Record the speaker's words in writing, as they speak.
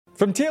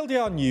From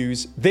TLDR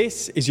News,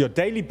 this is your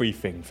daily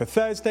briefing for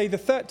Thursday, the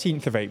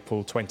 13th of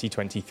April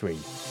 2023.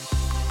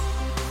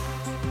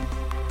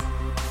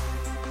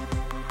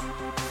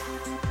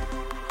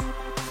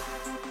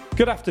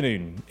 Good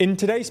afternoon. In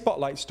today's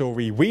Spotlight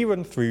story, we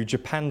run through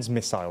Japan's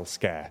missile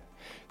scare.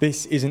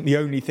 This isn't the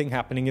only thing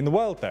happening in the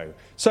world, though,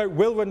 so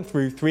we'll run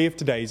through three of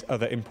today's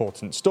other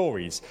important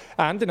stories.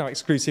 And in our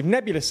exclusive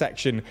Nebula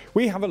section,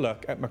 we have a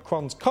look at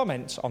Macron's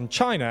comments on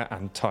China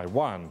and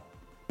Taiwan.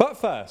 But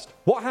first,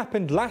 what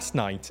happened last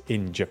night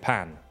in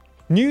Japan?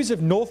 News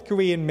of North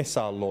Korean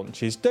missile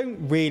launches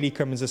don't really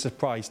come as a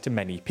surprise to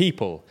many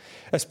people,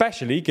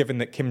 especially given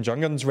that Kim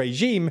Jong-un's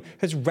regime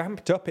has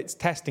ramped up its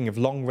testing of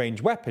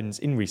long-range weapons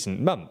in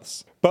recent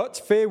months. But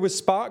fear was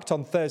sparked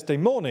on Thursday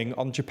morning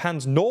on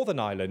Japan's northern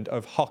island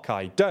of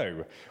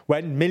Hokkaido,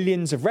 when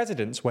millions of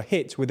residents were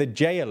hit with a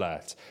J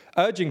alert,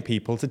 urging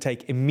people to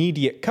take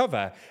immediate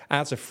cover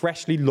as a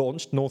freshly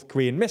launched North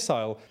Korean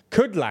missile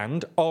could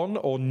land on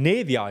or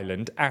near the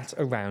island at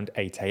around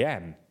 8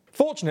 a.m.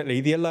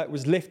 Fortunately, the alert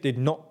was lifted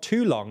not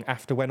too long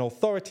after when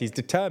authorities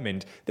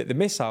determined that the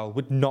missile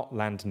would not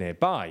land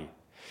nearby.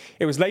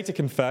 It was later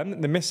confirmed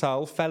that the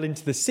missile fell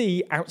into the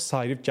sea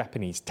outside of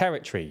Japanese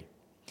territory.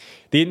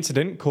 The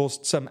incident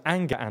caused some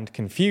anger and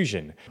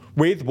confusion,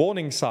 with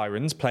warning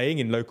sirens playing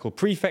in local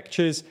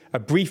prefectures, a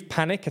brief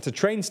panic at a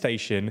train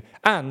station,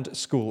 and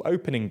school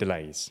opening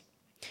delays.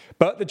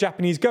 But the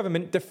Japanese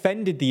government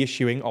defended the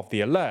issuing of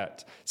the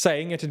alert,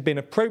 saying it had been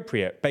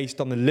appropriate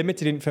based on the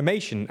limited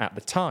information at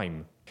the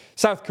time.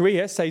 South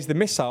Korea says the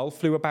missile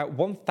flew about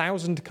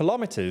 1,000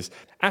 kilometres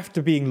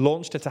after being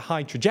launched at a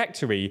high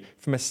trajectory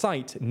from a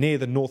site near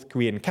the North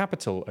Korean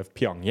capital of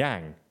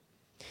Pyongyang.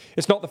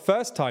 It's not the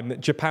first time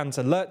that Japan's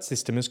alert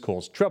system has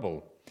caused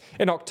trouble.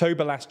 In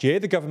October last year,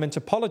 the government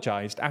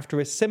apologised after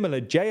a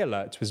similar J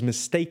alert was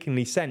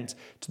mistakenly sent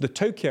to the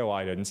Tokyo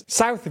Islands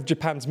south of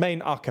Japan's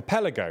main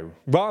archipelago,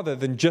 rather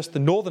than just the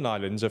northern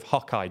islands of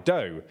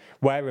Hokkaido,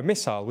 where a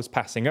missile was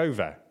passing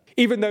over.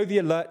 Even though the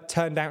alert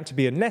turned out to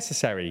be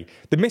unnecessary,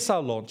 the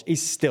missile launch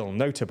is still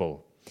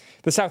notable.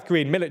 The South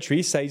Korean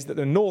military says that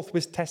the North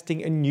was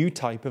testing a new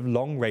type of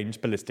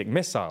long-range ballistic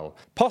missile,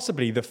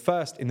 possibly the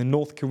first in the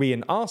North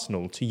Korean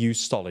arsenal to use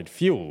solid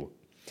fuel.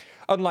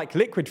 Unlike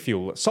liquid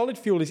fuel, solid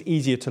fuel is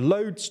easier to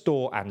load,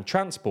 store and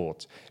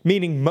transport,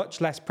 meaning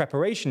much less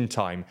preparation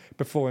time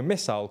before a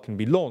missile can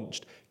be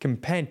launched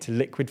compared to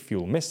liquid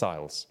fuel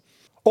missiles.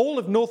 All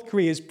of North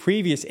Korea's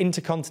previous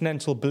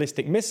intercontinental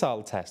ballistic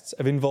missile tests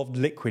have involved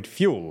liquid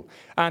fuel,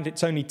 and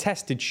it's only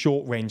tested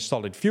short-range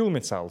solid fuel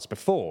missiles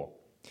before.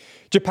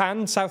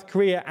 Japan, South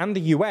Korea and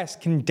the US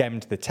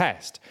condemned the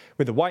test,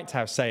 with the White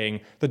House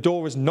saying the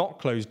door is not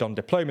closed on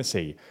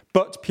diplomacy,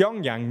 but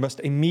Pyongyang must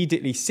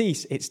immediately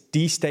cease its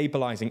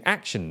destabilizing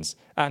actions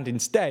and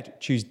instead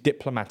choose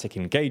diplomatic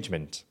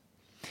engagement.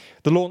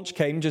 The launch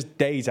came just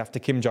days after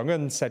Kim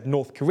Jong-un said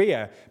North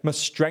Korea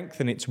must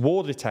strengthen its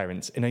war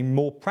deterrence in a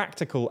more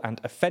practical and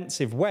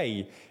offensive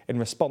way in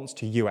response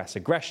to US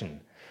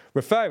aggression,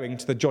 referring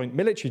to the joint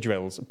military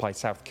drills by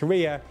South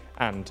Korea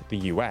and the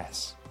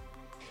US.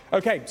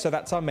 Okay, so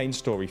that's our main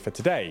story for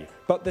today,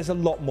 but there's a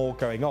lot more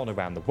going on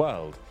around the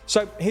world.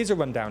 So here's a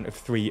rundown of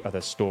three other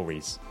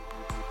stories.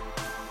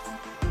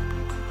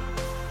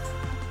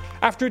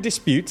 After a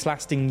dispute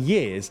lasting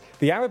years,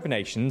 the Arab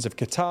nations of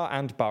Qatar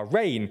and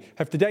Bahrain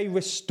have today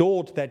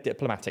restored their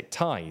diplomatic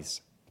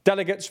ties.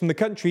 Delegates from the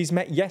countries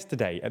met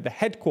yesterday at the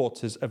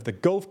headquarters of the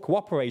Gulf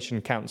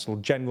Cooperation Council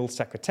General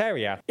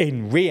Secretariat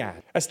in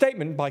Riyadh. A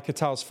statement by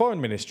Qatar's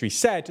foreign ministry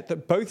said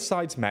that both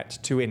sides met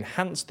to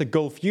enhance the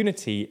Gulf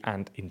unity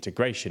and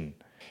integration.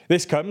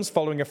 This comes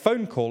following a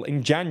phone call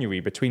in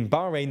January between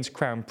Bahrain's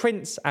Crown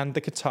Prince and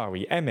the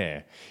Qatari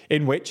Emir,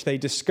 in which they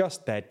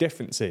discussed their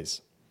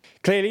differences.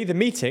 Clearly, the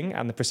meeting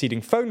and the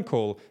preceding phone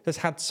call has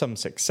had some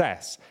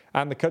success,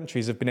 and the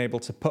countries have been able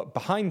to put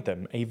behind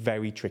them a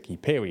very tricky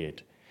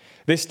period.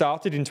 This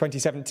started in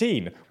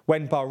 2017,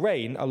 when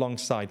Bahrain,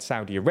 alongside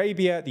Saudi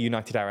Arabia, the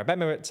United Arab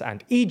Emirates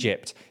and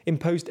Egypt,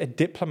 imposed a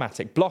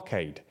diplomatic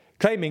blockade,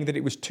 claiming that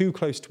it was too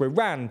close to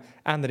Iran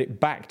and that it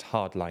backed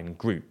hardline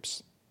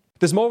groups.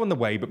 There's more on the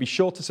way, but be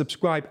sure to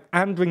subscribe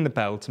and ring the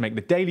bell to make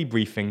the daily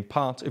briefing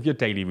part of your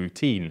daily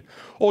routine,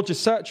 or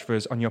just search for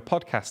us on your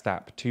podcast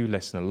app to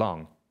listen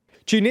along.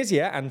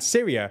 Tunisia and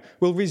Syria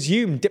will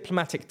resume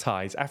diplomatic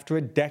ties after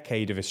a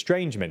decade of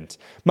estrangement,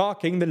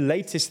 marking the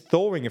latest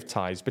thawing of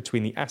ties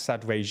between the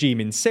Assad regime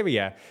in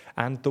Syria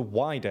and the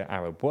wider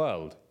Arab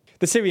world.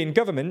 The Syrian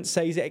government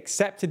says it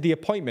accepted the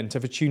appointment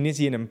of a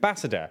Tunisian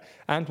ambassador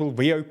and will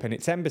reopen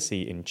its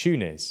embassy in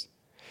Tunis.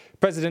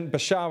 President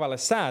Bashar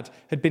al-Assad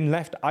had been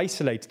left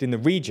isolated in the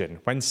region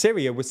when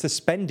Syria was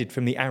suspended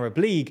from the Arab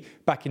League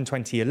back in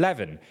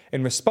 2011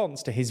 in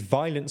response to his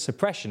violent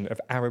suppression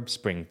of Arab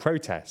Spring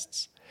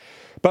protests.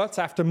 But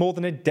after more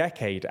than a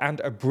decade and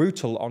a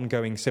brutal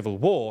ongoing civil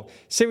war,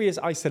 Syria's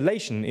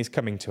isolation is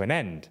coming to an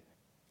end.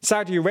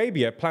 Saudi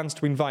Arabia plans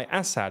to invite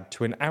Assad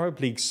to an Arab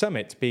League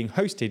summit being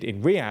hosted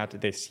in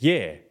Riyadh this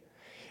year.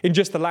 In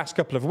just the last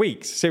couple of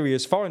weeks,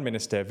 Syria's foreign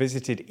minister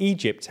visited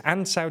Egypt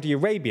and Saudi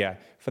Arabia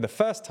for the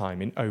first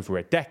time in over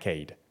a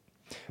decade.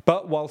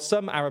 But while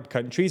some Arab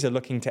countries are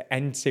looking to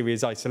end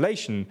Syria's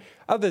isolation,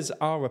 others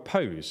are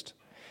opposed.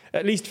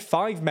 At least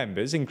 5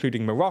 members,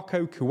 including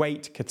Morocco,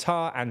 Kuwait,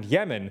 Qatar and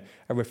Yemen,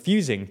 are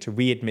refusing to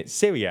readmit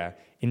Syria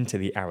into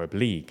the Arab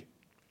League.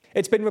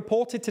 It's been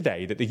reported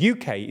today that the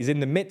UK is in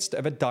the midst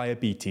of a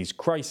diabetes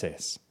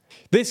crisis.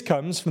 This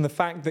comes from the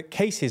fact that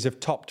cases have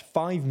topped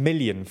 5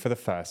 million for the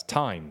first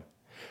time.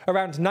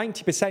 Around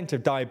 90%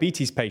 of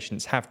diabetes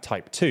patients have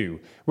type 2,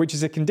 which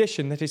is a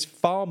condition that is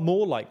far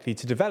more likely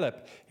to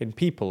develop in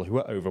people who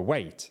are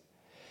overweight.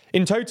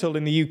 In total,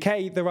 in the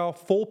UK, there are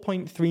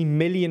 4.3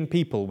 million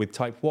people with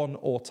type 1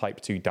 or type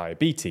 2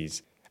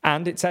 diabetes,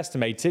 and it's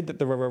estimated that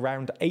there are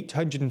around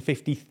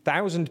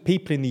 850,000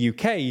 people in the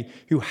UK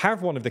who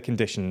have one of the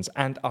conditions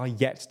and are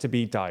yet to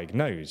be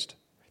diagnosed.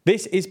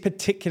 This is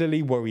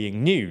particularly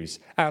worrying news,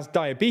 as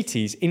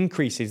diabetes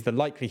increases the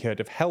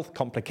likelihood of health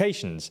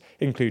complications,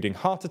 including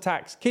heart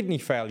attacks, kidney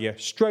failure,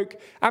 stroke,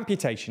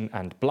 amputation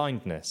and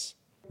blindness.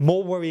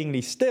 More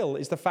worryingly still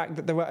is the fact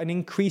that there are an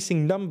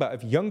increasing number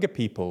of younger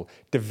people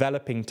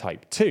developing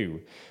type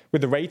 2,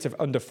 with the rate of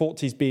under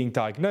 40s being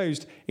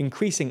diagnosed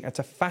increasing at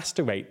a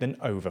faster rate than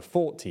over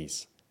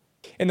 40s.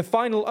 In the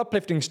final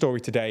uplifting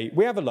story today,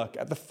 we have a look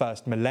at the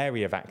first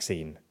malaria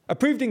vaccine.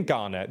 Approved in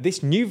Ghana,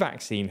 this new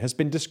vaccine has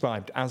been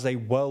described as a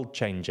world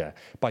changer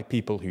by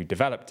people who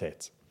developed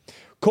it.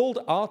 Called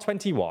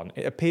R21,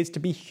 it appears to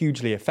be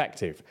hugely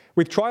effective,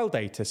 with trial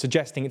data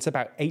suggesting it's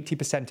about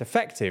 80%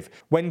 effective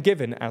when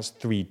given as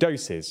 3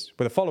 doses,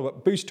 with a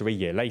follow-up booster a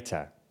year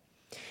later.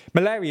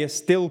 Malaria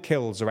still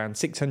kills around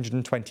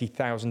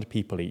 620,000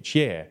 people each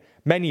year,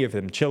 many of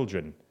them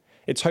children.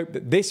 It's hoped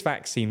that this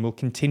vaccine will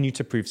continue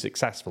to prove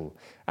successful,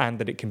 and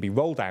that it can be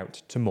rolled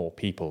out to more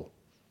people.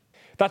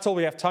 That's all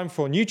we have time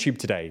for on YouTube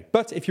today,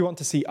 but if you want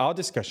to see our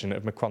discussion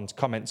of Macron's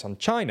comments on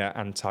China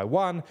and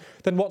Taiwan,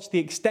 then watch the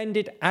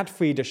extended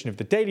ad-free edition of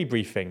the Daily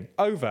Briefing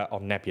over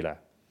on Nebula.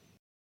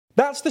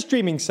 That's the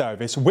streaming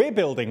service we're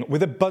building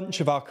with a bunch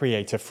of our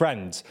creator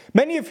friends,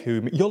 many of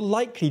whom you're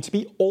likely to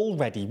be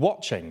already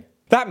watching.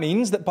 That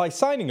means that by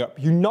signing up,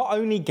 you not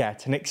only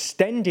get an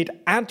extended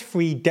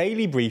ad-free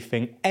daily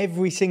briefing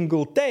every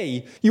single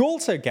day, you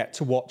also get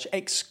to watch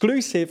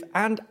exclusive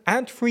and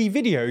ad-free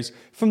videos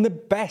from the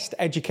best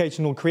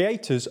educational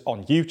creators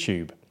on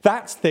YouTube.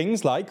 That's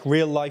things like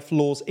Real Life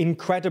Law's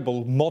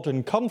incredible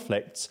Modern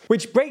Conflicts,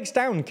 which breaks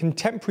down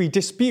contemporary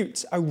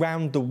disputes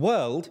around the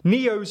world,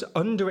 Neo's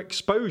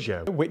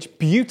Underexposure, which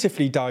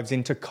beautifully dives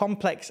into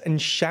complex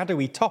and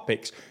shadowy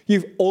topics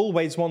you've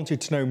always wanted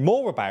to know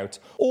more about,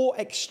 or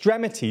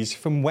Extremities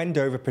from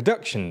Wendover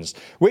Productions,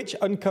 which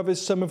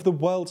uncovers some of the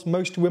world's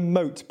most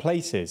remote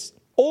places.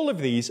 All of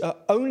these are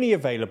only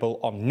available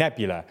on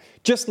Nebula,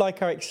 just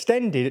like our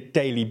extended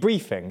daily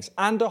briefings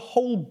and a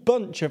whole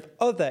bunch of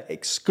other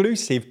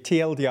exclusive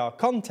TLDR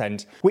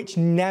content which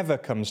never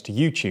comes to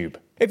YouTube.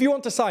 If you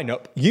want to sign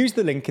up, use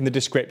the link in the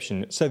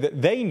description so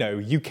that they know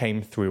you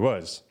came through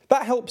us.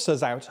 That helps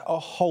us out a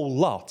whole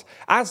lot,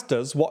 as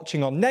does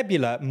watching on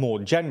Nebula more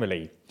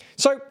generally.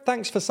 So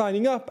thanks for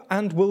signing up,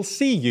 and we'll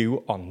see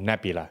you on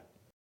Nebula.